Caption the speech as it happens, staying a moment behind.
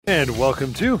And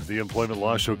welcome to the Employment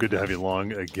Law Show. Good to have you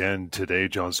along again today.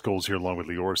 John Scholes here along with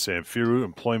Lior Samfiru,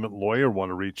 employment lawyer. Want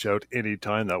to reach out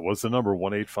anytime. That was the number,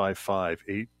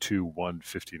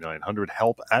 1-855-821-5900,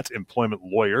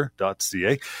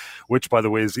 help@employmentlawyer.ca, which, by the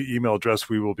way, is the email address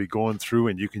we will be going through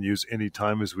and you can use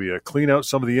anytime as we clean out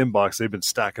some of the inbox. They've been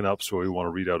stacking up, so we want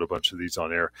to read out a bunch of these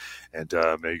on air and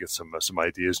maybe get some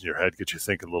ideas in your head, get you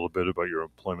thinking a little bit about your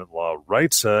employment law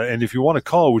rights. And if you want to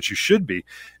call, which you should be,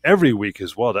 every week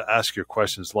as well, to ask your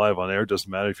questions live on air. Doesn't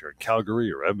matter if you're in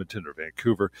Calgary or Edmonton or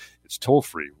Vancouver. It's toll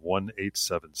free,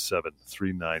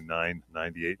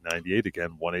 1-877-399-9898.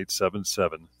 Again,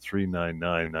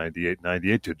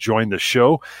 1-877-399-9898 to join the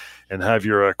show and have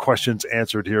your questions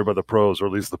answered here by the pros, or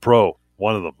at least the pro,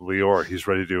 one of them, Lior. He's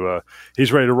ready to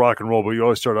rock and roll. But you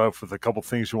always start off with a couple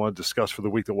things you want to discuss for the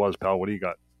week that was, pal. What do you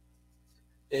got?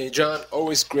 Hey, John,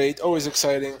 always great, always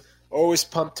exciting. Always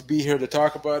pumped to be here to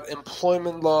talk about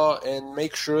employment law and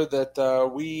make sure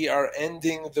that we are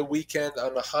ending the weekend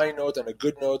on a high note and a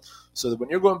good note so that when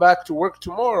you're going back to work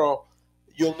tomorrow,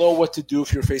 you'll know what to do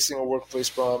if you're facing a workplace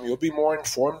problem. You'll be more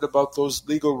informed about those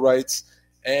legal rights,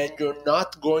 and you're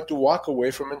not going to walk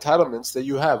away from entitlements that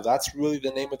you have. That's really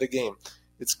the name of the game.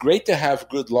 It's great to have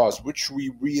good laws, which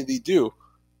we really do,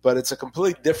 but it's a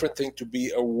completely different thing to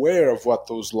be aware of what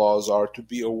those laws are, to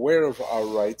be aware of our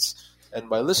rights. And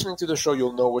by listening to the show,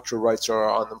 you'll know what your rights are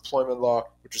on employment law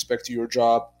with respect to your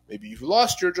job. Maybe you've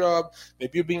lost your job.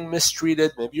 Maybe you're being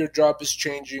mistreated. Maybe your job is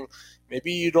changing.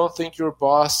 Maybe you don't think your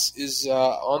boss is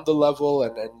on the level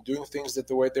and doing things the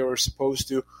way they were supposed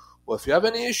to. Well, if you have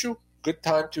any issue, good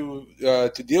time to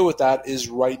deal with that is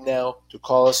right now, to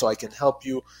call us so I can help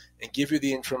you and give you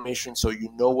the information so you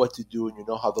know what to do and you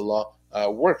know how the law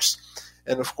works.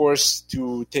 And, of course,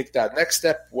 to take that next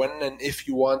step, when and if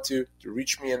you want to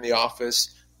reach me in the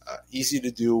office, easy to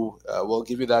do. We'll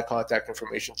give you that contact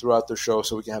information throughout the show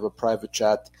so we can have a private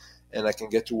chat and I can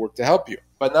get to work to help you.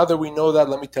 But now that we know that,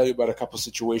 let me tell you about a couple of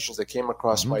situations that came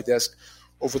across my desk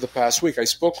over the past week. I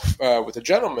spoke with a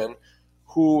gentleman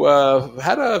who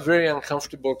had a very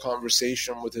uncomfortable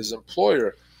conversation with his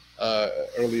employer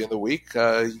early in the week.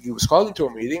 He was called into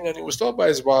a meeting and he was told by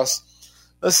his boss,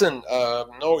 listen,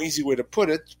 no easy way to put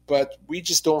it, but we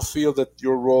just don't feel that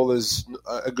your role is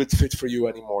a good fit for you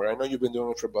anymore. I know you've been doing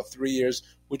it for about 3 years.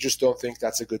 We just don't think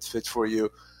that's a good fit for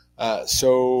you.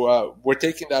 So we're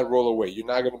taking that role away. You're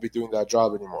not going to be doing that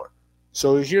job anymore.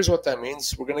 So here's what that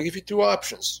means. We're going to give you two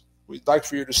options. We'd like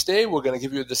for you to stay. We're going to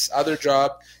give you this other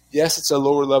job. Yes, it's a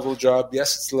lower level job.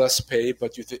 Yes, it's less pay,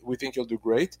 but we think you'll do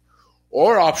great.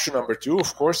 Or option number two,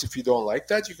 of course, if you don't like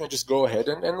that, you can just go ahead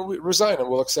and resign, and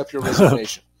we'll accept your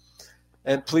resignation.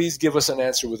 And please give us an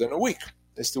answer within a week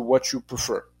as to what you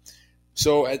prefer.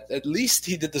 So at least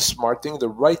he did the smart thing, the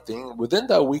right thing. Within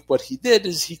that week, what he did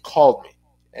is he called me,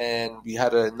 and we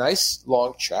had a nice,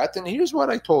 long chat, and here's what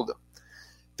I told him.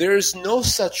 There is no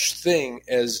such thing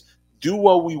as do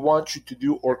what we want you to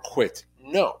do or quit.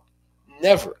 No,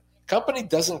 never. Company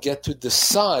doesn't get to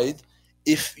decide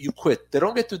if you quit. They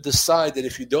don't get to decide that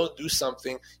if you don't do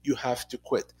something, you have to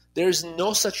quit. There's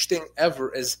no such thing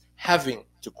ever as having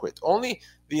to quit. Only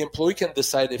the employee can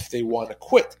decide if they want to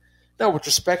quit. Now, with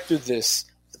respect to this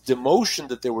demotion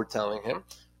that they were telling him,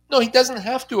 no, he doesn't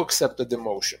have to accept the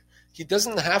demotion. He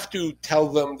doesn't have to tell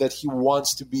them that he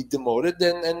wants to be demoted,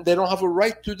 and they don't have a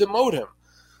right to demote him.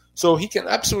 So he can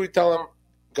absolutely tell them,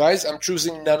 guys, I'm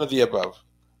choosing none of the above.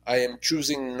 I am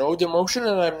choosing no demotion,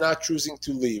 and I'm not choosing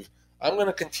to leave. I'm going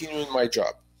to continue in my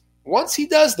job. Once he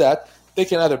does that, they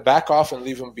can either back off and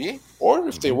leave him be, or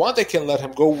if they want, they can let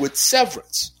him go with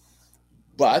severance.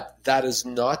 But that is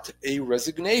not a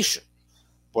resignation.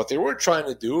 What they were trying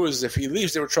to do is if he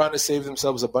leaves, they were trying to save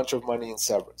themselves a bunch of money in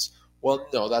severance. Well,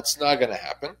 no, that's not going to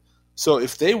happen. So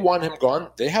if they want him gone,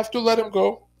 they have to let him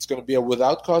go. It's going to be a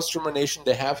without cause termination.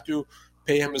 They have to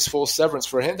pay him his full severance.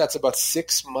 For him, that's about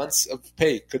 6 months of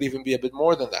pay. Could even be a bit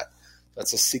more than that.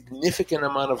 That's a significant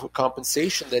amount of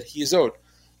compensation that he is owed.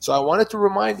 So I wanted to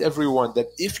remind everyone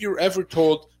that if you're ever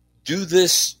told, do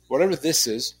this, whatever this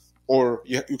is, or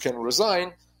you can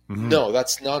resign, no,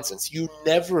 that's nonsense. You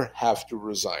never have to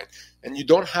resign. And you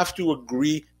don't have to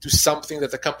agree to something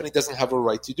that the company doesn't have a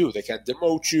right to do. They can't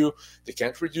demote you. They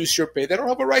can't reduce your pay. They don't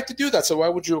have a right to do that. So why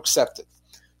would you accept it?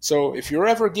 So if you're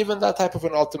ever given that type of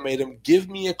an ultimatum, give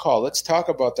me a call. Let's talk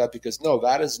about that because, no,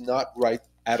 that is not right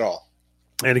at all.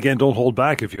 And again, don't hold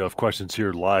back. If you have questions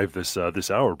here live this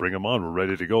hour, bring them on. We're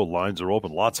ready to go. Lines are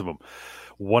open, lots of them.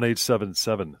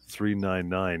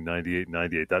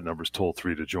 1-877-399-9898. That number's toll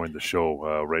free to join the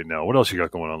show right now. What else you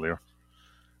got going on, Leo?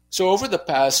 So over the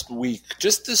past week,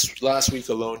 just this last week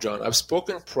alone, John, I've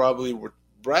spoken probably with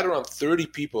right around 30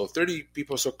 people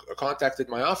so contacted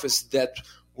my office that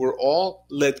were all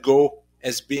let go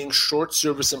as being short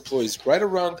service employees, right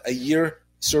around a year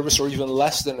service or even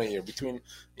less than a year, between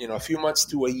a few months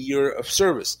to a year of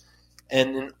service.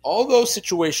 And in all those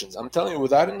situations, I'm telling you,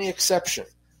 without any exception,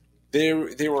 they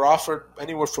were offered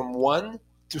anywhere from 1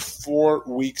 to 4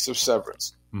 weeks of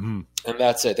severance. Mm-hmm. And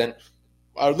that's it. And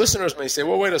our listeners may say,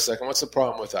 well, wait a second, what's the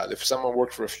problem with that? If someone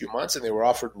worked for a few months and they were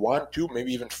offered 1, 2,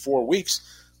 maybe even 4 weeks,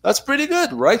 that's pretty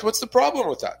good, right? What's the problem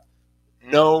with that?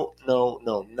 No,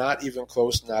 not even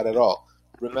close, not at all.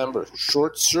 Remember,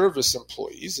 short service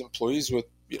employees with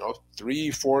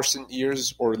 3-4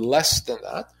 years or less than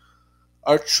that,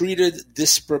 are treated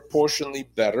disproportionately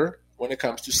better when it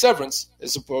comes to severance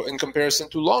in comparison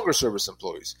to longer service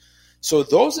employees. So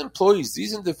those employees,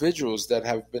 these individuals that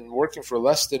have been working for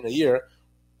less than a year,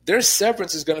 their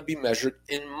severance is going to be measured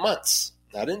in months,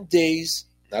 not in days,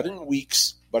 not in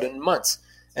weeks, but in months.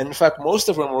 And in fact, most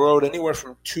of them were owed anywhere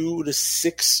from 2 to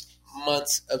 6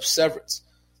 months of severance.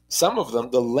 Some of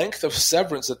them, the length of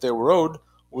severance that they were owed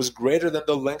was greater than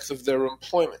the length of their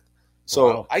employment. So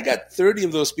wow. I got 30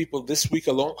 of those people this week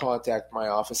alone contact my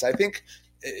office. I think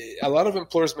a lot of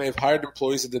employers may have hired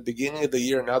employees at the beginning of the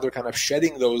year. Now they're kind of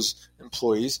shedding those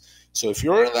employees. So if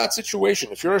you're in that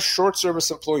situation, if you're a short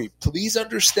service employee, please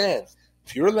understand,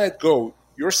 if you're let go,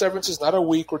 your severance is not a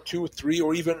week or 2 or 3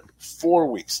 or even 4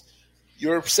 weeks.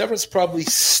 Your severance probably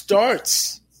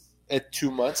starts at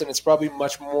 2 months, and it's probably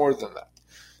much more than that.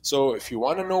 So if you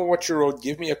want to know what you're owed,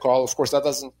 give me a call. Of course, that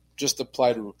doesn't just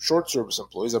apply to short service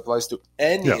employees. It applies to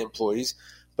any employees.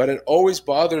 But it always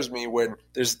bothers me when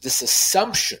there's this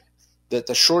assumption that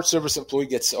the short service employee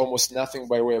gets almost nothing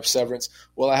by way of severance.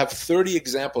 Well, I have 30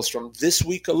 examples from this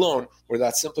week alone where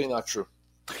that's simply not true.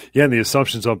 Yeah, and the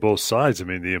assumptions on both sides. I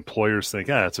mean, the employers think,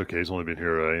 it's okay, he's only been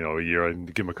here a year, I can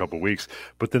give him a couple of weeks.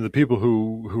 But then the people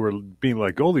who are being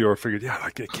let go, they figured,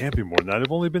 it can't be more than that.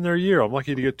 I've only been there a year. I'm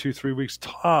lucky to get 2-3 weeks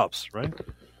tops, right?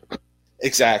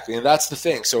 Exactly, and that's the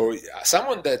thing. So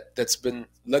someone that's been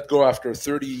let go after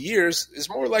 30 years is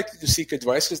more likely to seek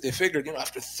advice because they figured,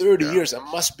 after 30 years, I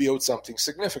must be owed something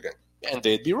significant. And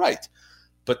they'd be right.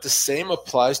 But the same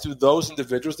applies to those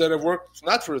individuals that have worked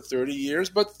not for 30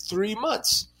 years, but 3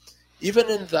 months.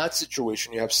 Even in that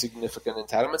situation, you have significant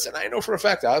entitlements. And I know for a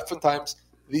fact, oftentimes,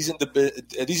 these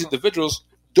individuals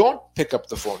don't pick up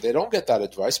the phone. They don't get that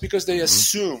advice because they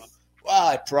assume,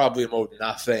 I probably am owed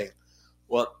nothing.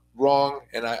 Well, wrong.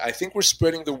 And I think we're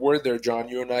spreading the word there, John,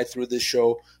 you and I, through this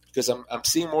show, because I'm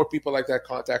seeing more people like that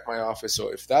contact my office. So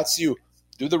if that's you,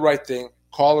 do the right thing,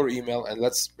 call or email, and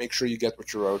let's make sure you get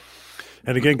what you're owed.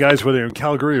 And again, guys, whether you're in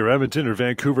Calgary or Edmonton or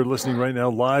Vancouver listening right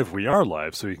now live, we are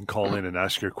live, so you can call in and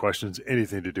ask your questions,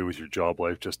 anything to do with your job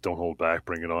life. Just don't hold back.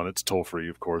 Bring it on. It's toll-free,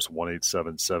 of course,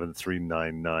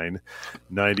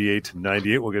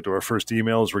 1-877-399-9898. We'll get to our first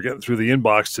emails. We're getting through the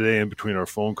inbox today in between our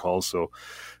phone calls, so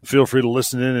feel free to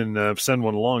listen in and send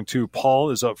one along, too. Paul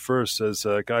is up first, says,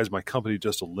 guys, my company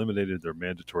just eliminated their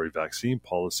mandatory vaccine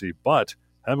policy, but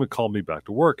haven't called me back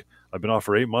to work. I've been off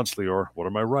for 8 months, Lior. What are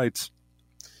my rights?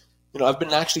 I've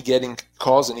been actually getting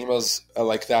calls and emails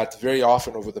like that very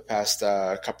often over the past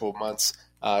couple of months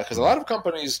because a lot of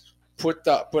companies put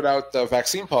out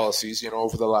vaccine policies,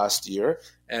 over the last year,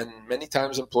 and many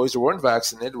times employees who weren't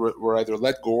vaccinated were either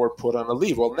let go or put on a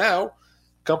leave. Well, now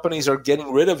companies are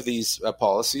getting rid of these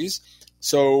policies,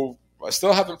 so I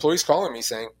still have employees calling me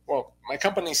saying, well, my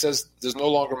company says there's no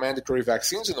longer mandatory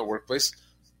vaccines in the workplace,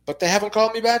 but they haven't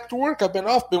called me back to work. I've been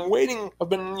off, been waiting, I've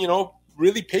been,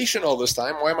 really patient all this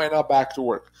time. Why am I not back to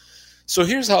work? So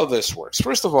here's how this works.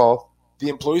 First of all, the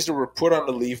employees that were put on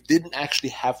the leave didn't actually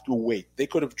have to wait. They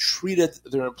could have treated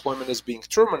their employment as being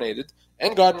terminated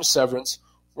and gotten severance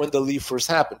when the leave first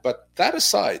happened. But that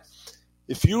aside,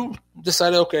 if you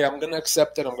decide, okay, I'm going to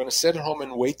accept it, I'm going to sit at home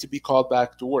and wait to be called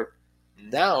back to work,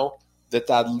 now that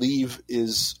leave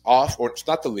is off, or it's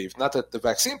not the leave, not that the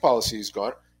vaccine policy is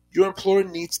gone, your employer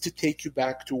needs to take you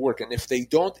back to work. And if they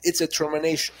don't, it's a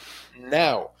termination.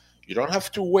 Now, you don't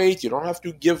have to wait. You don't have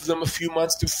to give them a few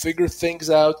months to figure things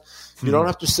out. You don't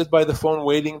have to sit by the phone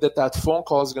waiting that phone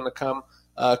call is going to come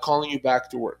calling you back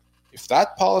to work. If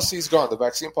that policy is gone, the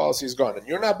vaccine policy is gone, and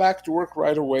you're not back to work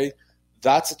right away,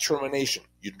 that's a termination.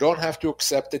 You don't have to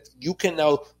accept it. You can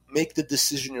now make the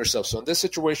decision yourself. So in this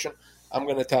situation, I'm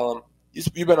going to tell them,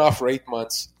 you've been off for 8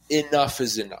 months. Enough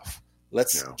is enough.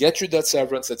 Let's get you that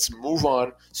severance. Let's move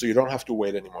on so you don't have to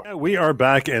wait anymore. Yeah, we are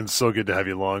back, and so good to have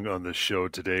you along on the show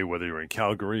today. Whether you're in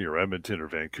Calgary or Edmonton or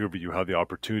Vancouver, you have the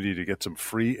opportunity to get some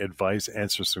free advice,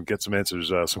 some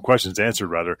questions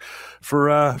answered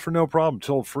for no problem.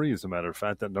 Toll free, as a matter of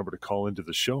fact. That number to call into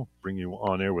the show, bring you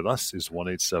on air with us, is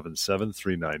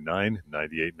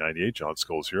 1-877-399-9898. John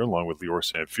Scholes here, along with Lior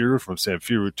Sanfiru from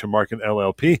Sanfiru to Market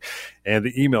LLP. And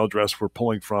the email address we're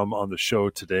pulling from on the show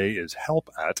today is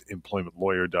help@employmentlawyer.ca.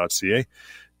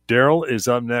 Daryl is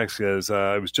up next, as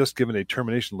I was just given a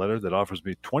termination letter that offers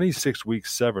me 26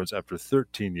 weeks severance after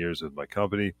 13 years with my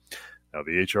company. Now,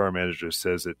 the HR manager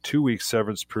says that 2 weeks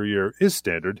severance per year is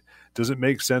standard. Does it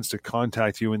make sense to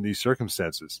contact you in these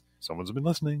circumstances? Someone's been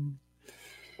listening.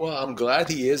 Well, I'm glad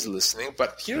he is listening,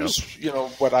 but here's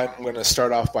what I'm going to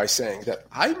start off by saying, that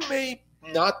I may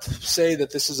not say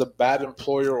that this is a bad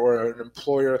employer or an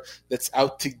employer that's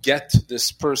out to get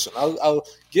this person. I'll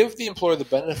give the employer the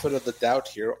benefit of the doubt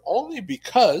here, only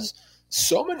because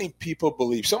so many people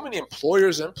believe, so many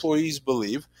employers and employees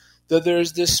believe that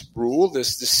there's this rule,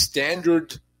 this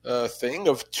standard thing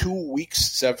of 2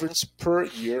 weeks severance per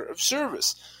year of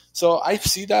service. So I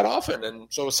see that often, and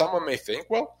so someone may think,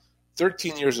 well,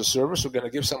 13 years of service, we're going to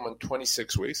give someone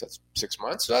 26 weeks. That's 6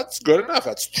 months. So that's good enough.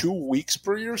 That's 2 weeks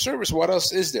per year of service. What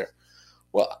else is there?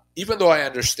 Well, even though I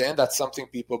understand that's something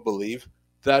people believe,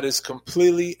 that is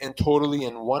completely and totally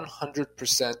and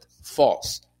 100%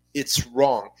 false. It's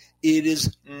wrong. It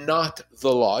is not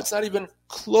the law. It's not even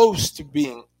close to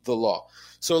being the law.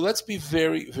 So let's be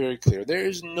very, very clear. There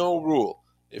is no rule.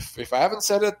 If I haven't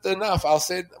said it enough, I'll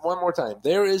say it one more time.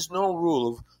 There is no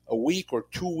rule of a week or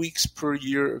 2 weeks per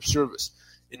year of service.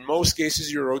 In most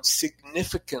cases, you're owed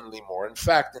significantly more. In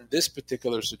fact, in this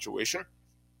particular situation,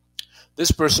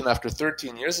 this person after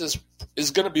 13 years is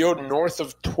going to be owed north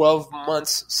of 12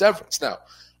 months severance. Now,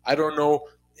 I don't know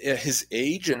his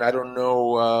age, and I don't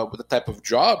know the type of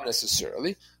job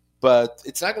necessarily, but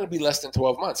it's not going to be less than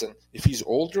 12 months. And if he's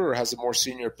older or has a more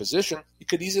senior position, it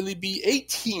could easily be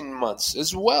 18 months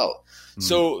as well.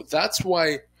 So that's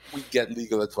why we get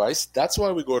legal advice. That's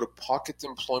why we go to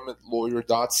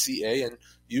pocketemploymentlawyer.ca and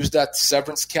use that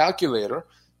severance calculator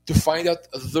to find out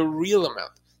the real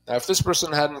amount. Now, if this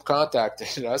person hadn't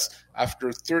contacted us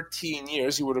after 13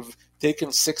 years, he would have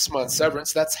taken 6 months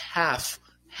severance. That's half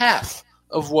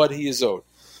of what he is owed.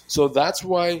 So that's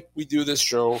why we do this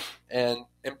show. And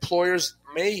employers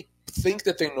may think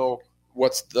that they know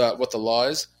what the law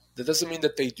is. That doesn't mean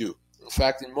that they do. In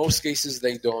fact, in most cases,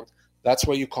 they don't. That's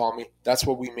why you call me. That's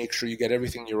why we make sure you get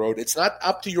everything you're owed. It's not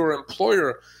up to your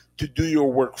employer to do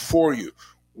your work for you.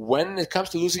 When it comes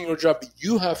to losing your job,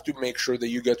 you have to make sure that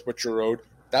you get what you're owed.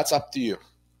 That's up to you.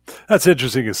 That's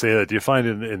interesting to say that. Do you find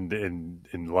in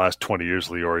the last 20 years,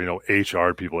 Lior,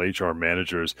 HR people, HR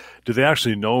managers, do they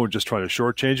actually know just trying to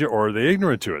shortchange it, or are they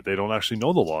ignorant to it? They don't actually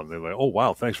know the law, and they're like, oh,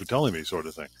 wow, thanks for telling me, sort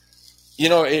of thing.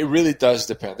 It really does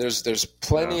depend. There's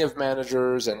plenty of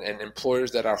managers and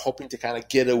employers that are hoping to kind of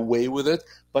get away with it,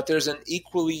 but there's an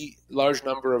equally large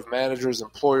number of managers,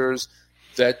 employers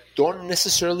that don't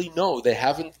necessarily know. They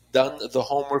haven't done the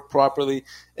homework properly,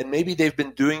 and maybe they've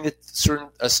been doing it certain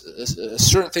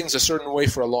things a certain way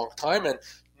for a long time, and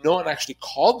no one actually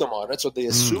called them on it, so they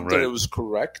assumed that it was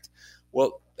correct.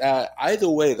 Well, either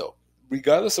way, though,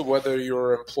 regardless of whether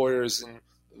your employer is in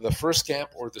the first camp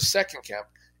or the second camp,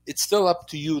 it's still up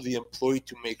to you, the employee,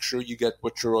 to make sure you get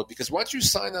what you're owed. Because once you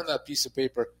sign on that piece of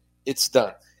paper, it's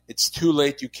done. It's too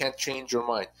late. You can't change your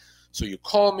mind. So you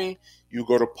call me, you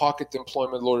go to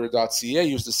pocketemploymentlawyer.ca,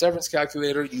 use the severance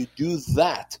calculator. You do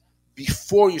that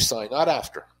before you sign, not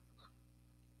after.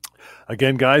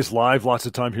 Again, guys, live, lots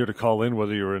of time here to call in,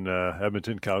 whether you're in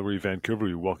Edmonton, Calgary, Vancouver.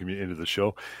 We welcome you into the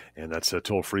show. And that's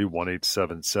toll-free,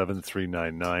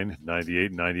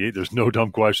 1-877-399-9898. There's no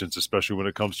dumb questions, especially when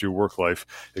it comes to your work life.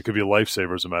 It could be a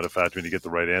lifesaver, as a matter of fact, when you get the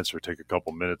right answer. Take a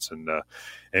couple minutes and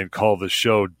call the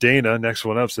show. Dana, next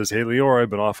one up, says, hey, Lior, I've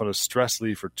been off on a stress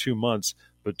leave for 2 months,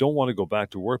 but don't want to go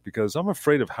back to work because I'm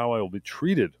afraid of how I will be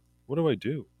treated. What do I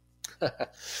do?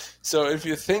 So if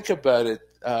you think about it,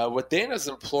 what Dana's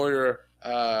employer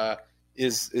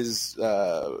is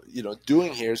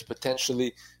doing here is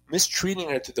potentially mistreating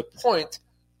her to the point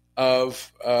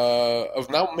of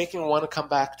now making her want to come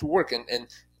back to work. And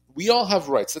we all have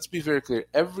rights. Let's be very clear.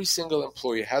 Every single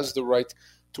employee has the right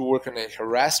to work in a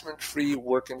harassment-free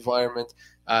work environment,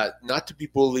 not to be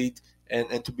bullied,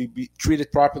 and to be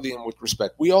treated properly and with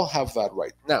respect. We all have that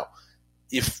right. Now,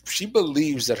 if she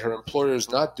believes that her employer is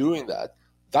not doing that,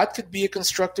 that could be a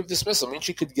constructive dismissal. I mean,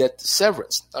 she could get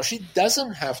severance. Now, she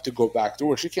doesn't have to go back to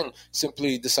work. She can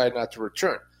simply decide not to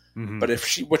return. Mm-hmm. But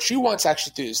if what she wants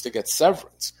actually is to get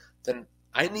severance, then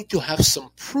I need to have some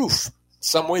proof,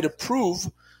 some way to prove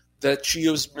that she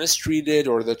was mistreated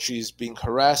or that she's being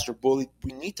harassed or bullied.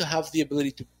 We need to have the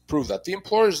ability to prove that. The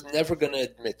employer is never going to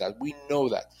admit that. We know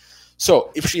that. So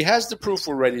if she has the proof,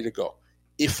 we're ready to go.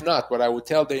 If not, what I would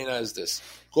tell Dana is this: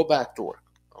 go back to work,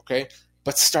 okay?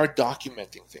 But start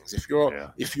documenting things. If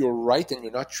you're right and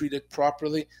you're not treated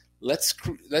properly, let's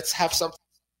have something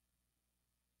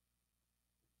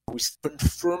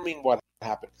confirming what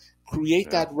happened.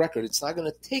 Create that record. It's not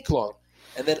going to take long,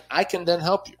 and then I can then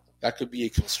help you. That could be a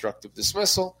constructive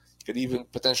dismissal. It could even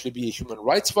potentially be a human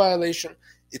rights violation.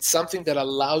 It's something that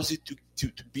allows you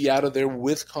to be out of there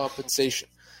with compensation.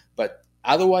 But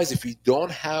otherwise, if you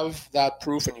don't have that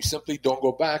proof and you simply don't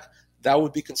go back, that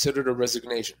would be considered a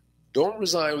resignation. Don't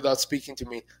resign without speaking to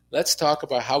me. Let's talk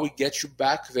about how we get you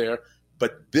back there,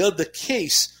 but build the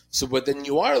case so when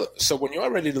you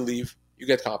are ready to leave, you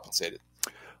get compensated.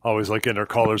 Always like getting our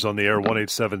callers on the air,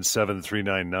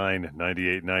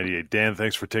 1-877-399-9898. Dan,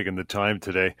 thanks for taking the time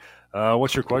today.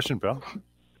 What's your question, pal?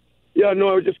 Yeah, no,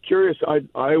 I was just curious.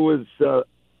 I was,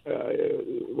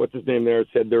 what's his name there,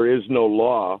 said there is no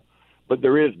law, but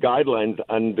there is guidelines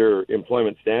under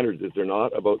employment standards, is there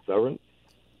not, about severance?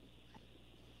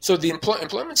 So the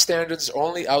employment standards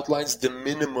only outlines the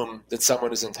minimum that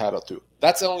someone is entitled to.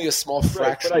 That's only a small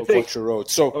fraction of what you're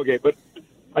owed. So, okay, but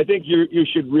I think you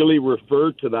should really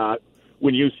refer to that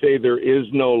when you say there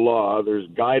is no law, there's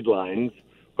guidelines.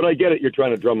 But I get it, you're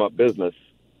trying to drum up business.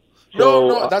 So,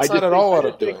 no, that's not at all what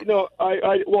I'm doing. No,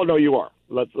 well, no, you are.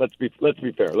 Let's be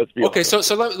fair. Let's be okay. honest.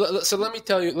 So let me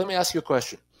tell you. Let me ask you a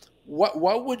question.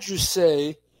 What would you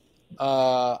say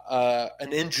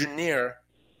an engineer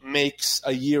makes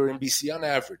a year in BC on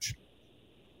average?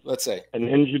 Let's say an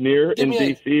engineer in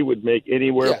BC would make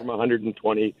anywhere from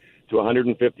 $120,000 to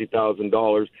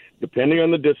 $150,000, depending on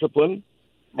the discipline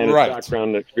and his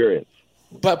background and experience.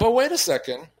 But wait a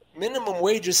second. Minimum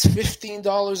wage is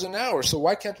 $15 an hour. So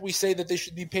why can't we say that they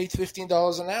should be paid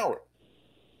 $15 an hour?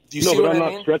 Do you see what I mean?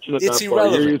 I'm not stretching it it's that far.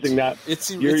 Irrelevant. You're using that.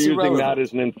 You're using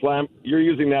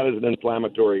that as an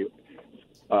inflammatory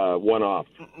one-off.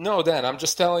 No, Dan. I'm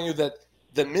just telling you that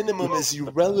the minimum is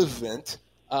irrelevant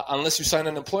unless you sign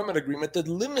an employment agreement that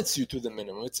limits you to the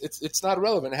minimum. It's not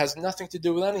relevant. It has nothing to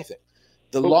do with anything.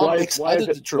 The law makes other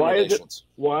determinations.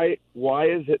 Why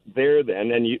is it there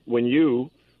then? And when you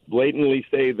blatantly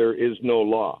say there is no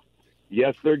law,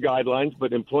 yes, there are guidelines,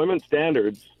 but employment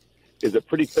standards is a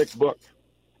pretty thick book,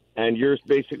 and you're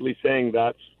basically saying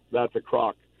that's a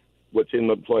crock. What's in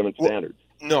the employment standards?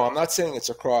 No, I'm not saying it's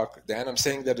a crock, Dan. I'm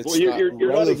saying that it's you're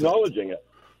not acknowledging it.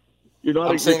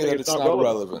 I'm saying that it's not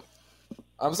relevant.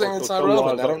 I'm saying it's not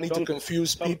relevant. I don't need to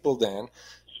confuse people, Dan.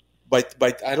 But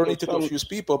I don't need to confuse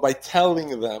people by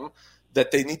telling them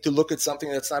that they need to look at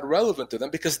something that's not relevant to them,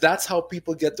 because that's how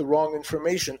people get the wrong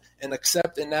information and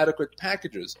accept inadequate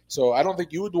packages. So I don't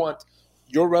think you would want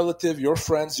your relative, your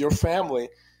friends, your family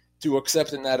to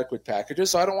accept inadequate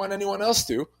packages. So I don't want anyone else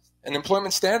to. And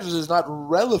employment standards is not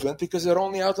relevant because it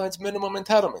only outlines minimum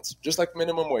entitlements, just like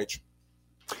minimum wage.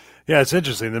 Yeah, it's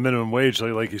interesting. The minimum wage,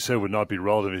 like you said, would not be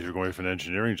relevant if you're going for an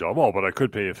engineering job. Oh, but I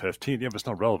could pay you 15. Yeah, but it's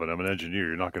not relevant. I'm an engineer.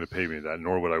 You're not going to pay me that,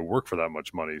 nor would I work for that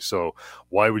much money. So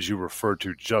why would you refer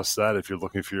to just that if you're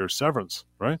looking for your severance,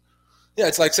 right? Yeah,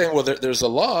 it's like saying, well, there's a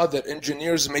law that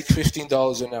engineers make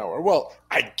 $15 an hour. Well,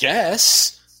 I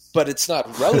guess, but it's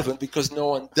not relevant because no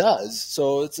one does.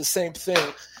 So it's the same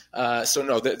thing. So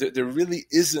no, there really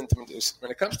isn't.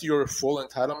 When it comes to your full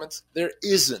entitlements, there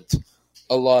isn't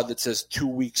a law that says 2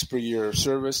 weeks per year of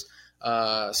service.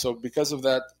 So because of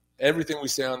that, everything we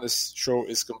say on this show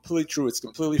is completely true. It's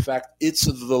completely fact. It's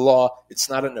the law. It's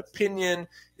not an opinion.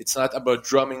 It's not about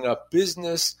drumming up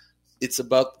business. It's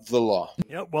about the law.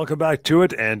 Yeah, welcome back to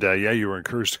it. And you were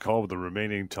encouraged to call with the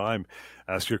remaining time.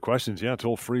 Ask your questions. Yeah,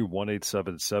 toll free,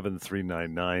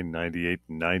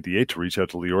 1-877-399-9898 to reach out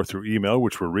to Lior through email,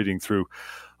 which we're reading through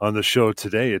on the show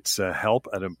today. It's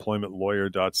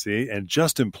help@employmentlawyer.ca, and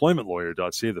just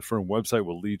employmentlawyer.ca. The firm website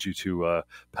will lead you to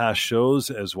past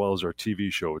shows as well as our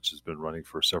TV show, which has been running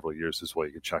for several years as well.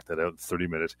 You can check that out in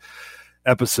 30-minute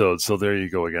episodes. So there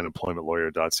you go again,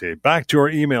 employmentlawyer.ca. Back to our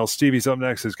email. Stevie's up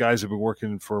next. His guys have been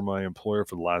working for my employer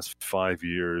for the last 5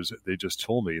 years. They just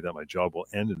told me that my job will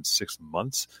end in 6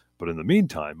 months, but in the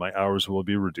meantime, my hours will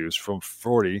be reduced from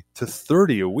 40 to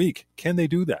 30 a week. Can they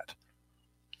do that?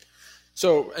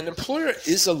 So an employer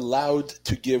is allowed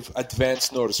to give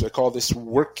advance notice. We call this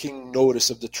working notice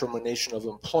of the termination of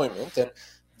employment, and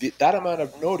that amount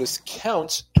of notice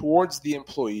counts towards the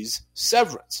employee's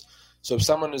severance. So if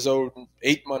someone is owed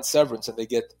 8 months severance and they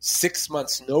get 6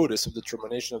 months notice of the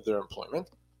termination of their employment,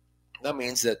 That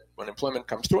means that when employment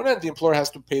comes to an end, the employer has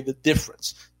to pay the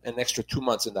difference, an extra 2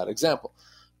 months in that example.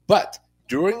 But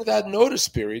during that notice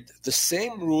period, the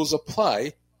same rules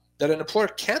apply, that an employer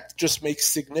can't just make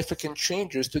significant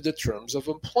changes to the terms of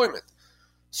employment.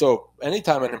 So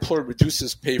anytime an employer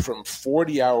reduces pay from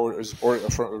 40 hours or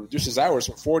reduces hours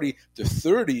from 40 to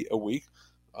 30 a week,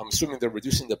 I'm assuming they're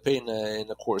reducing the pay in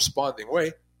a corresponding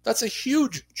way, that's a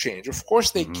huge change. Of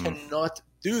course, they cannot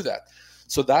do that.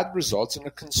 So that results in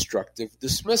a constructive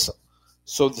dismissal.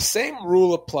 So the same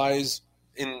rule applies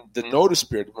in the notice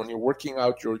period when you're working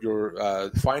out your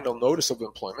final notice of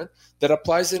employment that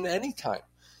applies in any time.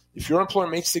 If your employer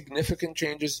makes significant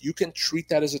changes, you can treat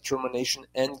that as a termination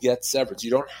and get severance. You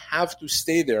don't have to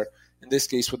stay there, in this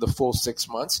case, for the full 6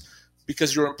 months,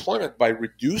 because your employment, by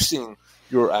reducing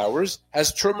your hours,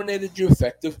 has terminated you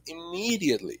effective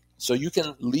immediately. So you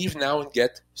can leave now and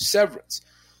get severance.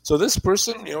 So this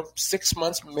person, 6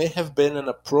 months may have been an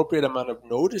appropriate amount of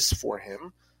notice for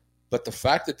him, but the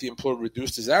fact that the employer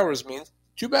reduced his hours means,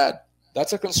 too bad.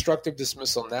 That's a constructive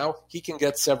dismissal now. He can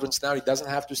get severance now. He doesn't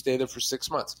have to stay there for 6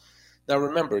 months. Now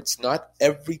remember, it's not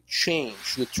every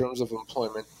change to the terms of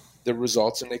employment that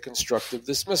results in a constructive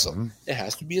dismissal. It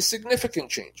has to be a significant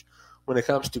change. When it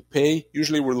comes to pay,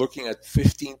 usually we're looking at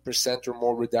 15% or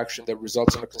more reduction that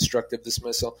results in a constructive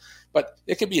dismissal. But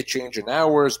it could be a change in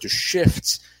hours to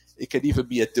shifts. It could even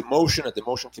be a demotion. A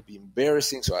demotion could be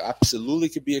embarrassing, so absolutely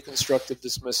could be a constructive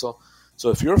dismissal. So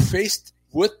if you're faced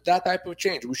with that type of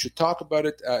change, we should talk about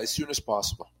it as soon as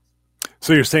possible.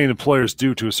 So you're saying employers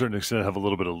do, to a certain extent, have a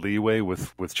little bit of leeway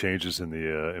with changes in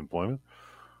the employment?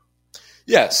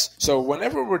 Yes. So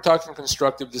whenever we're talking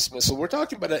constructive dismissal, we're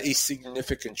talking about a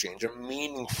significant change, a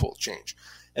meaningful change.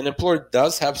 An employer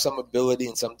does have some ability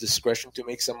and some discretion to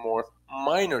make some more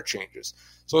minor changes.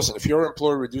 So listen, if your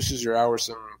employer reduces your hours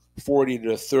from 40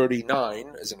 to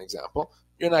 39, as an example,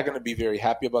 you're not going to be very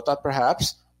happy about that,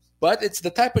 perhaps. But it's the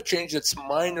type of change that's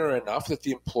minor enough that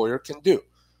the employer can do.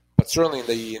 But certainly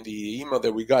in the email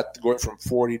that we got, going from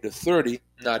 40 to 30,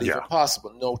 not even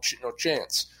possible. No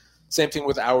chance. Same thing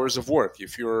with hours of work.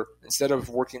 If you're, instead of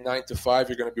working 9 to 5,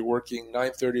 you're going to be working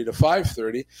 9:30 to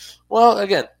 5:30. Well,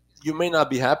 again, you may not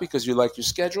be happy because you like your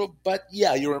schedule, but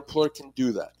yeah, your employer can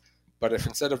do that. But if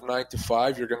instead of 9 to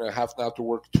 5, you're going to have now to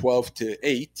work 12 to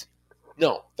 8,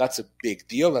 no, that's a big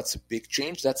deal. That's a big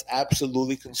change. That's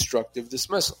absolutely constructive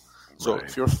dismissal. So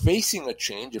if you're facing a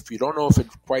change, if you don't know if it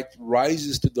quite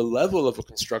rises to the level of a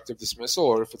constructive dismissal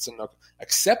or if it's an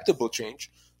acceptable change,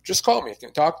 just call me. I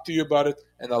can talk to you about it,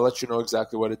 and I'll let you know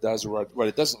exactly what it does or what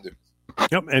it doesn't do.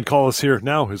 Yep, and call us here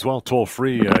now as well, toll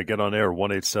free. Get on air,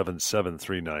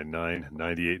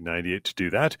 1-877-399-9898 to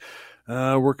do that.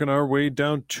 Working our way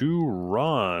down to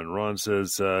Ron. Ron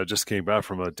says, just came back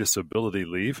from a disability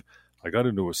leave. I got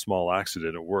into a small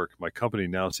accident at work. My company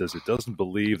now says it doesn't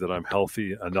believe that I'm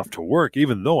healthy enough to work,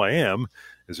 even though I am.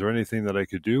 Is there anything that I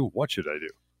could do? What should I do?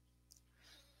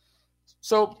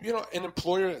 So, an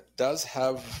employer does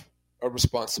have a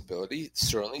responsibility,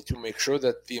 certainly, to make sure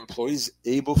that the employee is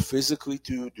able physically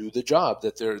to do the job,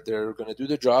 that they're going to do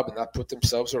the job and not put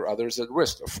themselves or others at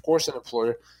risk. Of course, an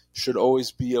employer should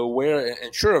always be aware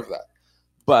and sure of that.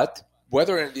 But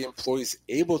whether the employee is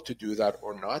able to do that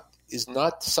or not is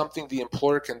not something the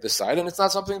employer can decide, and it's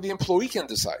not something the employee can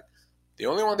decide. The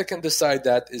only one that can decide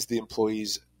that is the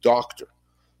employee's doctor.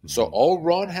 So all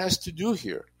Ron has to do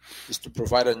here is to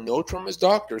provide a note from his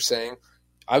doctor saying,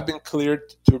 I've been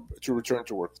cleared to return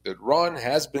to work, that Ron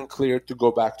has been cleared to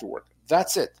go back to work.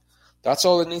 That's it. That's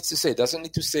all it needs to say. It doesn't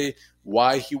need to say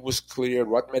why he was cleared,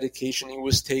 what medication he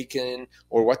was taking,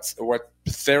 or what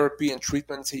therapy and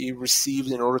treatment he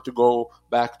received in order to go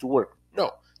back to work.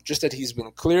 No, just that he's been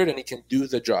cleared and he can do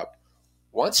the job.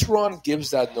 Once Ron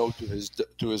gives that note to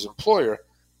his employer,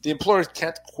 the employer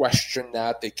can't question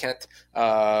that. They can't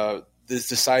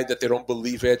decide that they don't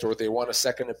believe it or they want a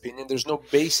second opinion. There's no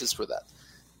basis for that.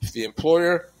 If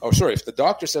the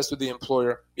doctor says to the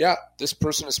employer, yeah, this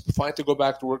person is fine to go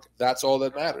back to work, that's all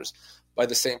that matters. By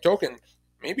the same token,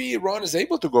 maybe Ron is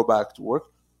able to go back to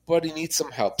work, but he needs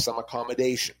some help, some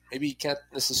accommodation. Maybe he can't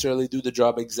necessarily do the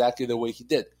job exactly the way he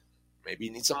did. Maybe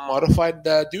he needs some modified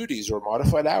duties or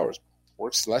modified hours,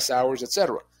 works less hours,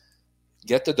 etc.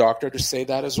 Get the doctor to say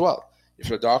that as well. If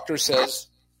the doctor says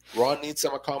Ron needs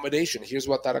some accommodation, here's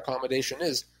what that accommodation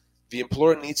is, the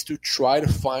employer needs to try to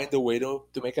find a way to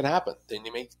make it happen. They need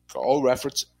to make all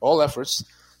efforts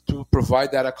to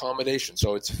provide that accommodation.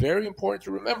 So it's very important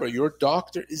to remember your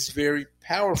doctor is very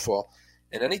powerful,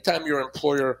 and anytime your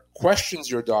employer questions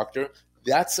your doctor,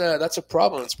 that's a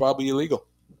problem. It's probably illegal.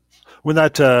 When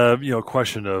that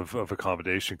question of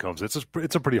accommodation comes, it's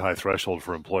a pretty high threshold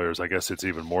for employers. I guess it's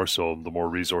even more so the more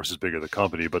resources, bigger the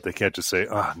company. But they can't just say,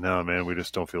 no, man, we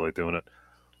just don't feel like doing it.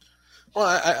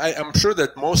 Well, I'm sure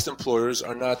that most employers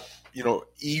are not,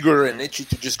 eager and itchy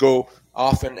to just go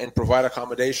off and provide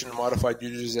accommodation, modified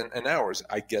duties, and hours.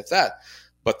 I get that.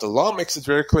 But the law makes it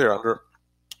very clear under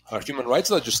human rights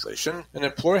legislation, an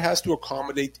employer has to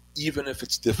accommodate even if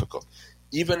it's difficult.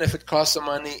 Even if it costs some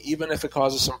money, even if it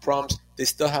causes some problems, they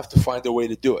still have to find a way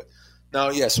to do it. Now,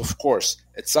 yes, of course,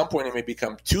 at some point it may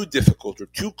become too difficult or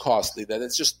too costly that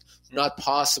it's just not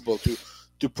possible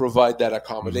to provide that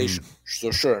accommodation. Mm-hmm.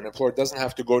 So sure, an employer doesn't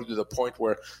have to go to the point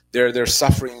where they're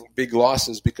suffering big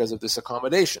losses because of this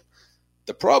accommodation.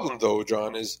 The problem, though,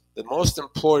 John, is that most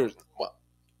employers,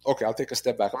 I'll take a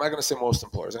step back. I'm not going to say most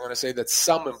employers. I'm going to say that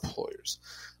some employers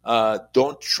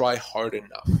don't try hard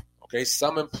enough. Okay,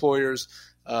 some employers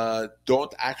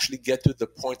don't actually get to the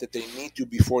point that they need to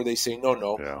before they say,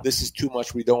 no, this is too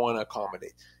much. We don't want to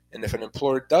accommodate. And if an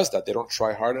employer does that, they don't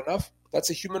try hard enough, that's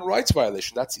a human rights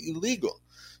violation. That's illegal.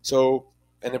 So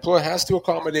an employer has to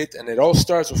accommodate, and it all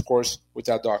starts, of course, with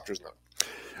that doctor's note.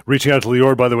 Reaching out to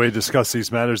Lior, by the way, discuss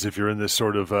these matters. If you're in this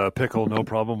sort of pickle, no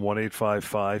problem.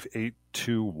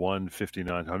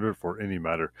 1-855-821-5900 for any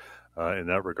matter. In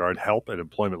that regard,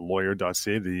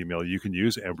 help@employmentlawyer.ca, the email you can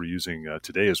use, and we're using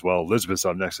today as well. Elizabeth's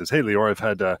up next, says, hey, Lior, I've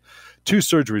had 2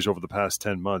 surgeries over the past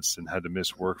 10 months and had to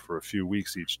miss work for a few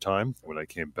weeks each time. When I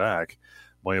came back,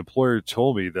 my employer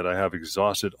told me that I have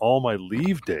exhausted all my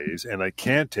leave days and I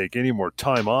can't take any more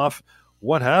time off.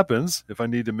 What happens if I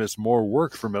need to miss more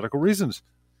work for medical reasons?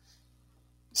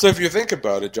 So if you think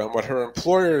about it, John, what her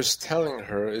employer is telling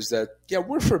her is that,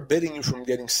 we're forbidding you from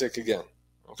getting sick again.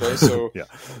 Okay, so... yeah.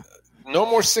 No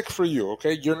more sick for you,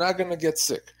 okay? You're not going to get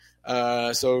sick.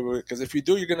 Because if you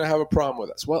do, you're going to have a problem with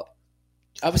us. Well,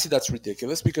 obviously that's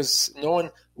ridiculous because no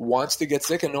one wants to get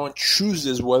sick and no one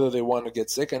chooses whether they want to get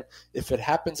sick. And if it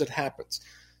happens, it happens.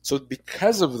 So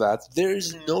because of that, there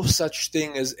is no such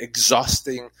thing as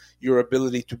exhausting your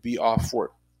ability to be off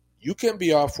work. You can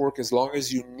be off work as long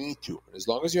as you need to, as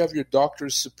long as you have your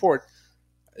doctor's support,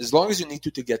 as long as you need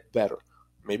to get better.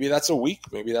 Maybe that's a week,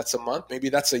 maybe that's a month, maybe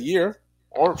that's a year.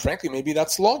 Or, frankly, maybe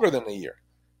that's longer than a year.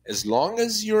 As long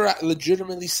as you're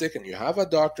legitimately sick and you have a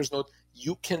doctor's note,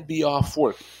 you can be off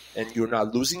work. And you're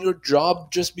not losing your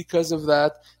job just because of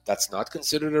that. That's not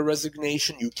considered a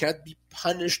resignation. You can't be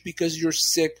punished because you're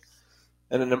sick.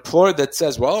 And an employer that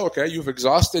says, well, okay, you've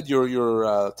exhausted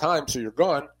your time, so you're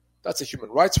gone, that's a human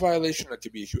rights violation. That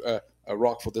could be a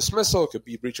wrongful dismissal. It could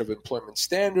be a breach of employment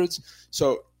standards.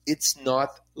 So it's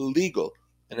not legal.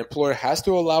 An employer has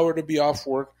to allow her to be off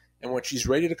work. And when she's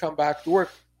ready to come back to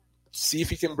work, see if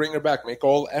you can bring her back. Make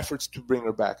all efforts to bring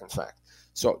her back, in fact.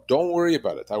 So don't worry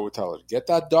about it, I would tell her. Get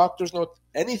that doctor's note.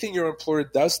 Anything your employer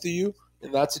does to you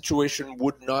in that situation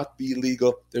would not be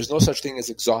legal. There's no such thing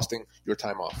as exhausting your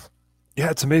time off.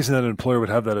 Yeah, it's amazing that an employer would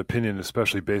have that opinion,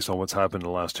 especially based on what's happened in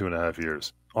the last 2.5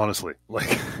 years. Honestly,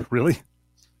 really?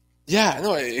 Yeah,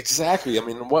 no, exactly. I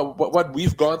mean, what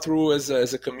we've gone through as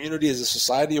a community, as a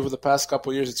society over the past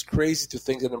couple of years, it's crazy to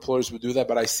think that employers would do that,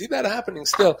 but I see that happening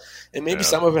still. And maybe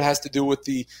some of it has to do with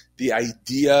the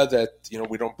idea that,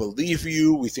 we don't believe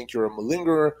you, we think you're a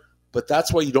malingerer, but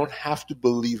that's why you don't have to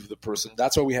believe the person.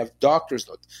 That's why we have doctor's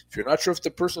note. If you're not sure if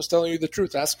the person is telling you the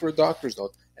truth, ask for a doctor's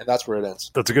note, and that's where it ends.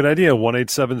 That's a good idea.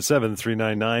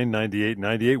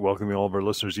 1-877-399-9898. Welcoming all of our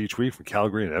listeners each week from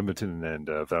Calgary and Edmonton and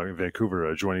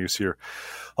Vancouver joining us here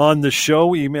on the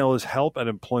show. Email is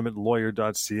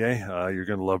help@employmentlawyer.ca. You're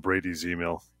going to love Brady's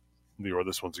email. Or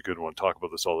this one's a good one. Talk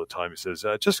about this all the time. He says,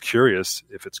 just curious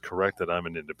if it's correct that I'm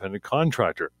an independent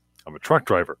contractor. I'm a truck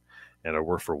driver, and I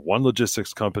work for one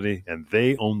logistics company, and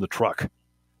they own the truck.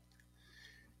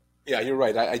 Yeah, you're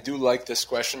right. I do like this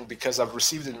question because I've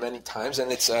received it many times,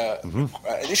 and it's an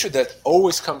issue that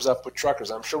always comes up with truckers.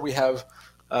 I'm sure we have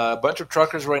a bunch of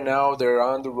truckers right now. They're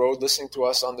on the road listening to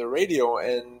us on the radio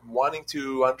and wanting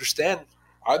to understand,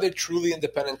 are they truly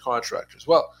independent contractors?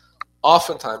 Well,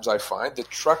 oftentimes I find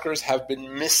that truckers have been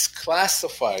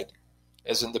misclassified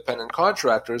as independent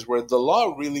contractors where the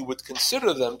law really would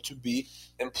consider them to be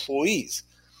employees.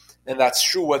 And that's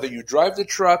true whether you drive the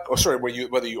truck,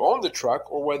 whether you own the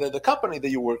truck or whether the company that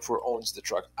you work for owns the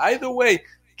truck. Either way,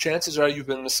 chances are you've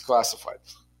been misclassified.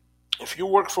 If you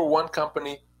work for one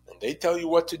company and they tell you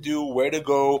what to do, where to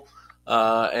go,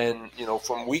 and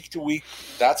from week to week,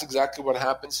 that's exactly what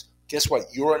happens. Guess what?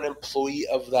 You're an employee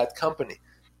of that company.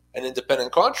 An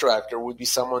independent contractor would be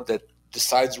someone that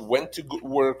decides when to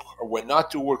work or when not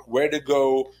to work, where to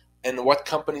go, and what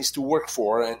companies to work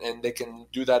for, and they can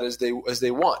do that as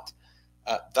they want.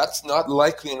 That's not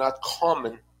likely, not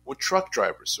common with truck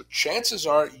drivers. So chances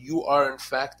are you are in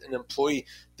fact an employee,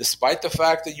 despite the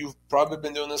fact that you've probably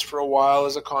been doing this for a while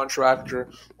as a contractor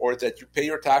or that you pay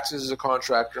your taxes as a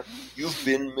contractor. You've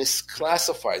been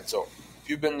misclassified. So if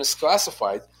you've been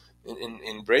misclassified,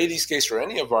 in Brady's case or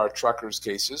any of our truckers'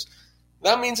 cases,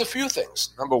 that means a few things.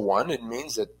 Number one, it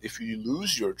means that if you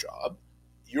lose your job,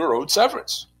 you're owed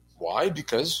severance. Why?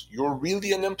 Because you're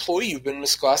really an employee. You've been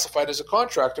misclassified as a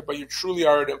contractor, but you truly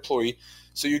are an employee,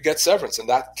 so you get severance. And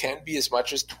that can be as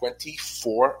much as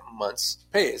 24 months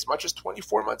pay, as much as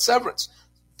 24 months severance.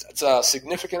 That's a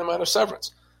significant amount of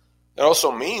severance. It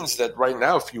also means that right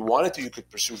now, if you wanted to, you could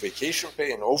pursue vacation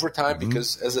pay and overtime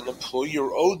because as an employee,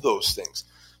 you're owed those things.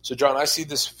 So, John, I see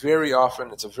this very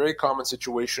often. It's a very common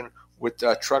situation with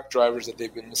truck drivers that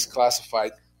they've been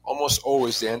misclassified. Almost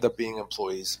always they end up being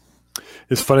employees.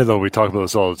 It's funny, though, we talk about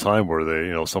this all the time where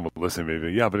they, someone listening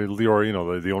maybe, yeah, but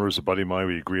Lior, the owner's a buddy of mine.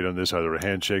 We agreed on this, either a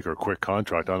handshake or a quick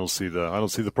contract. I don't see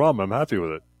the problem. I'm happy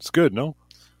with it. It's good, no?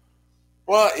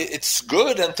 Well, it's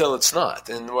good until it's not.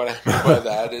 And what I mean by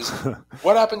that is,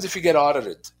 what happens if you get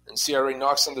audited and CRA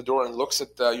knocks on the door and looks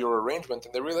at your arrangement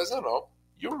and they realize, no,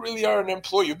 you really are an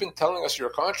employee. You've been telling us you're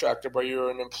a contractor, but you're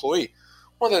an employee.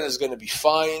 Well, then there's going to be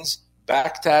fines,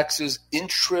 back taxes,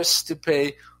 interest to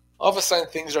pay. All of a sudden,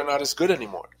 things are not as good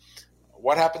anymore.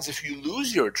 What happens if you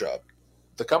lose your job?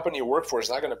 The company you work for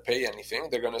is not going to pay anything.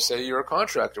 They're going to say you're a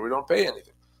contractor. We don't pay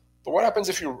anything. But what happens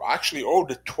if you're actually owed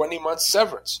a 20-month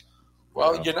severance?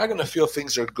 Well, you're not going to feel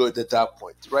things are good at that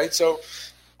point, right? So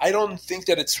I don't think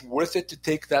that it's worth it to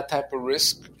take that type of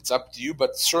risk. It's up to you.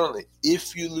 But certainly,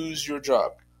 if you lose your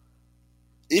job,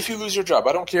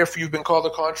 I don't care if you've been called a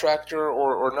contractor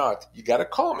or not, you got to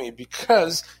call me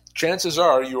because chances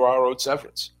are you are owed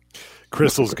severance.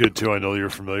 Crystal's good, too. I know you're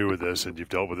familiar with this, and you've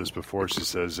dealt with this before. She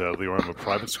says, Leor, I'm a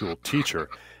private school teacher,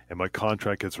 and my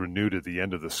contract gets renewed at the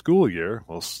end of the school year.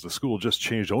 Well, the school just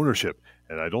changed ownership,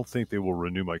 and I don't think they will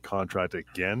renew my contract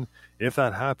again. If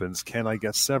that happens, can I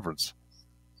get severance?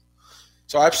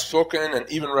 So I've spoken and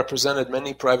even represented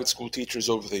many private school teachers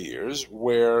over the years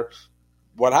where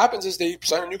what happens is they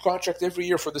sign a new contract every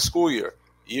year for the school year.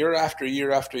 Year after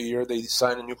year after year, they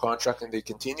sign a new contract and they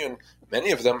continue. And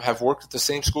many of them have worked at the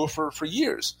same school for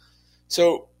years.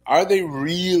 So are they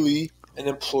really an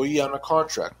employee on a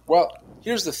contract? Well,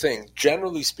 here's the thing.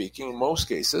 Generally speaking, in most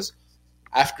cases,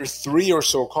 after 3 or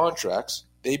so contracts,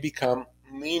 they become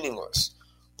meaningless.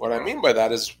 What I mean by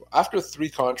that is after 3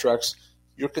 contracts,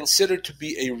 you're considered to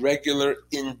be a regular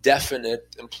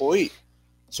indefinite employee.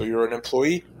 So you're an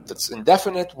employee that's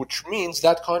indefinite, which means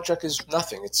that contract is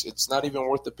nothing. It's not even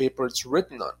worth the paper it's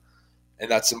written on.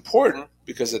 And that's important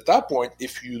because at that point,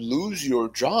 if you lose your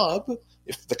job,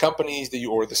 if the company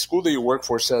or the school that you work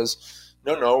for says,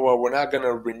 no, we're not going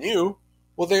to renew,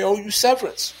 well, they owe you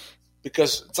severance.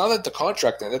 Because it's not that the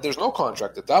contract ended. There's no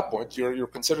contract at that point. You're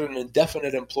considered an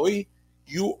indefinite employee.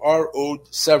 You are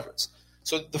owed severance.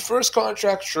 So the first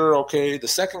contract, sure, okay. The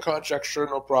second contract, sure,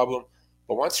 no problem.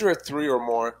 But once you're at 3 or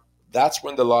more, that's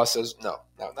when the law says no.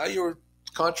 Now your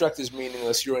contract is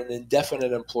meaningless. You're an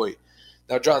indefinite employee.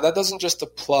 Now, John, that doesn't just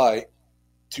apply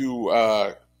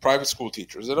to private school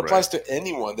teachers. It applies to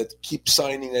anyone that keeps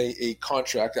signing a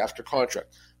contract after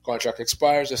contract. Contract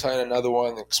expires, they sign another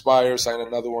one, expires, sign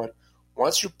another one.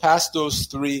 Once you pass those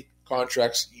 3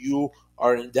 contracts, you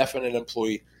are an indefinite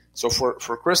employee. So for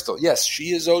Crystal, yes,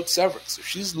 she is owed severance. If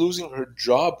she's losing her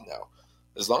job now,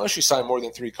 as long as she signed more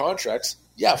than 3 contracts,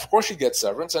 yeah, of course she gets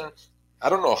severance. And I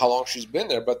don't know how long she's been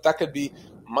there, but that could be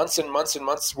months and months and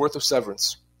months worth of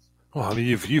severance. Well, I mean,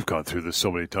 you've gone through this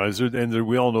so many times, and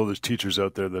we all know there's teachers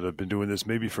out there that have been doing this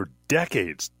maybe for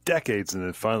decades, and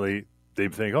then finally they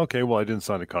think, okay, well, I didn't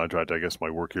sign a contract. I guess my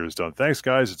work here is done. Thanks,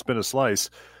 guys. It's been a slice.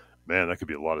 Man, that could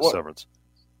be a lot of severance.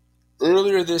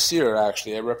 Earlier this year,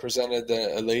 actually, I represented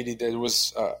a lady that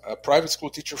was a private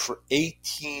school teacher for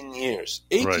 18 years.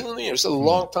 18 years, a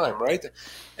long time, right?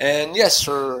 And yes,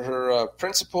 her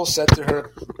principal said to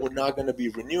her, we're not going to be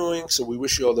renewing, so we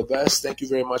wish you all the best. Thank you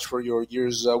very much for your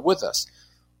years with us.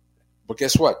 But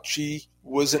guess what? She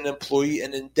was an employee,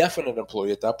 an indefinite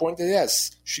employee at that point. And yes,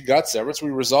 she got severance.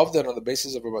 We resolved that on the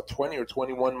basis of about 20 or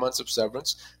 21 months of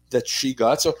severance that she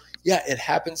got. So, yeah, it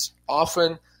happens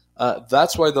often.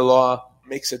 That's why the law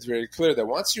makes it very clear that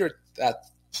once you're at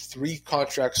 3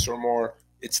 contracts or more,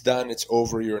 it's done, it's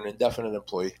over, you're an indefinite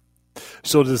employee.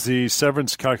 So does the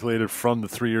severance calculated from the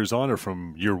 3 years on or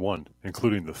from year 1,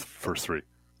 including the first 3?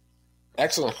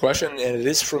 Excellent question, and it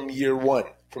is from year 1,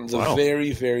 from the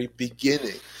very, very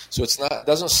beginning. So it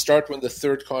doesn't start when the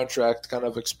 3rd contract kind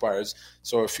of expires.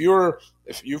 So if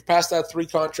you've passed that 3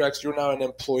 contracts, you're now an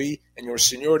employee, and your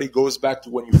seniority goes back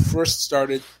to when you first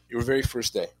started, your very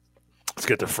first day. Let's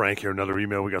get to Frank here. Another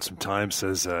email. We got some time.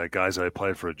 Says, guys, I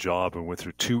applied for a job and went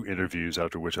through 2 interviews,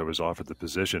 after which I was offered the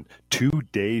position 2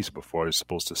 days before I was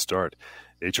supposed to start.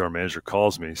 HR manager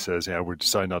calls me, says, yeah, we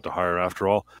decided not to hire after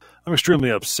all. I'm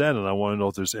extremely upset, and I want to know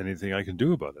if there's anything I can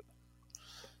do about it.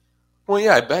 Well,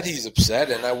 yeah, I bet he's upset,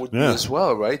 and I would be as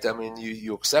well, right? I mean,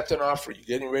 you accept an offer, you're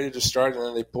getting ready to start, and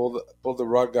then they pull the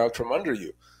rug out from under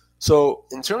you. So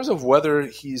in terms of whether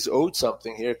he's owed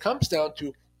something here, it comes down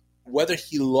to whether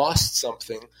he lost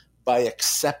something by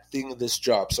accepting this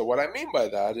job. So what I mean by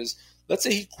that is, let's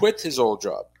say he quit his old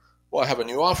job. Well, I have a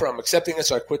new offer, I'm accepting it,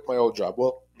 so I quit my old job.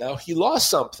 Well, now he lost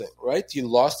something, right? He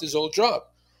lost his old job.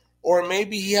 Or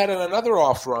maybe he had another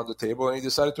offer on the table and he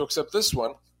decided to accept this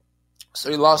one,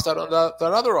 so he lost out on that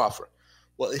other offer.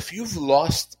 Well, if you've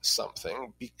lost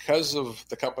something because of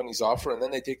the company's offer and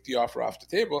then they take the offer off the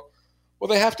table, well,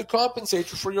 they have to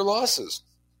compensate you for your losses.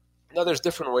 Now, there's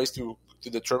different ways to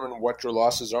determine what your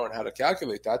losses are and how to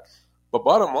calculate that. But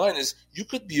bottom line is, you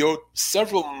could be owed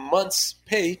several months'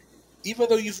 pay even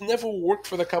though you've never worked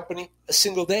for the company a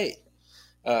single day.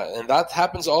 And that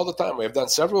happens all the time. We've done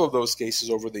several of those cases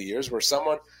over the years where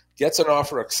someone gets an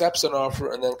offer, accepts an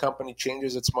offer, and then company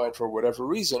changes its mind for whatever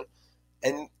reason.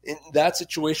 And in that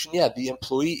situation, yeah, the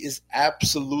employee is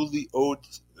absolutely owed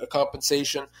a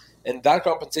compensation. And that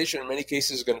compensation in many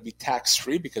cases is going to be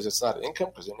tax-free because it's not income,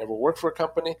 because they never worked for a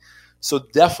company. So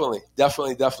definitely,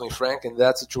 Frank, in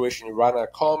that situation, you rather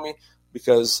not call me,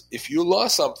 because if you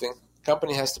lost something, the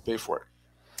company has to pay for it.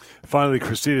 Finally,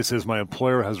 Christina says, my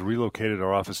employer has relocated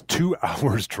our office 2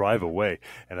 hours drive away,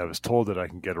 and I was told that I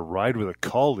can get a ride with a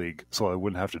colleague so I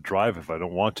wouldn't have to drive if I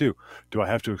don't want to. Do I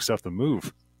have to accept the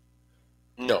move?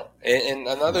 No. And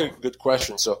another good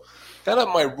question. So kind of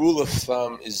my rule of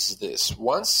thumb is this.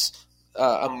 Once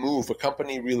a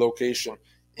company relocation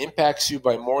impacts you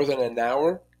by more than an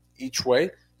hour each way,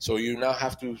 so you now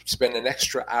have to spend an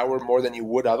extra hour more than you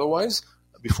would otherwise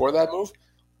before that move,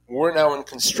 we're now in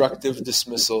constructive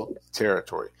dismissal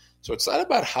territory. So it's not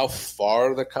about how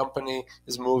far the company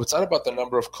is moved. It's not about the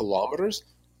number of kilometers.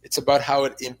 It's about how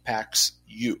it impacts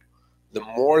you. The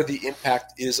more the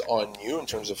impact is on you in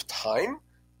terms of time,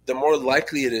 the more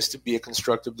likely it is to be a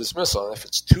constructive dismissal. And if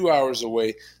it's 2 hours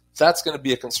away, that's going to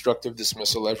be a constructive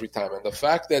dismissal every time. And the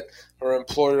fact that her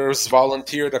employers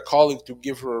volunteered a colleague to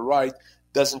give her a ride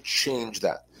doesn't change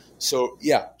that. So,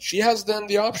 yeah, she has then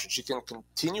the option. She can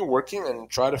continue working and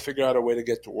try to figure out a way to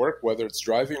get to work, whether it's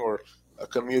driving or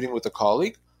commuting with a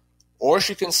colleague. Or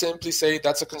she can simply say,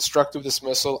 that's a constructive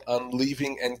dismissal, I'm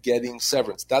leaving and getting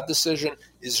severance. That decision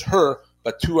is her,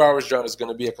 but 2 hours, John, is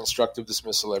going to be a constructive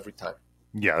dismissal every time.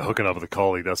 Yeah, hooking up with a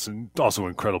colleague, that's also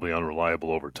incredibly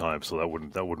unreliable over time, so that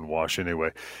wouldn't wash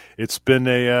anyway. It's been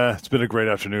a great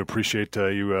afternoon. Appreciate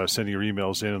you sending your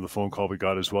emails in and the phone call we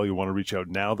got as well. You want to reach out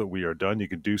now that we are done, you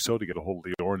can do so to get a hold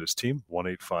of Lior and his team,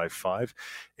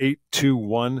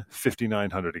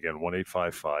 1-855-821-5900. Again,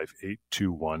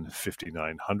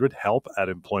 1-855-821-5900.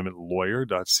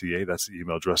 help@employmentlawyer.ca. That's the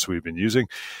email address we've been using.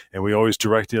 And we always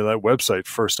direct you to that website.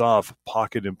 First off,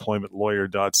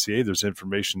 pocketemploymentlawyer.ca. There's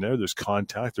information there. There's content.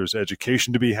 There's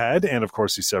education to be had. And of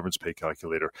course, the severance pay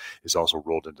calculator is also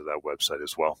rolled into that website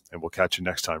as well. And we'll catch you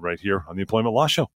next time right here on the Employment Law Show.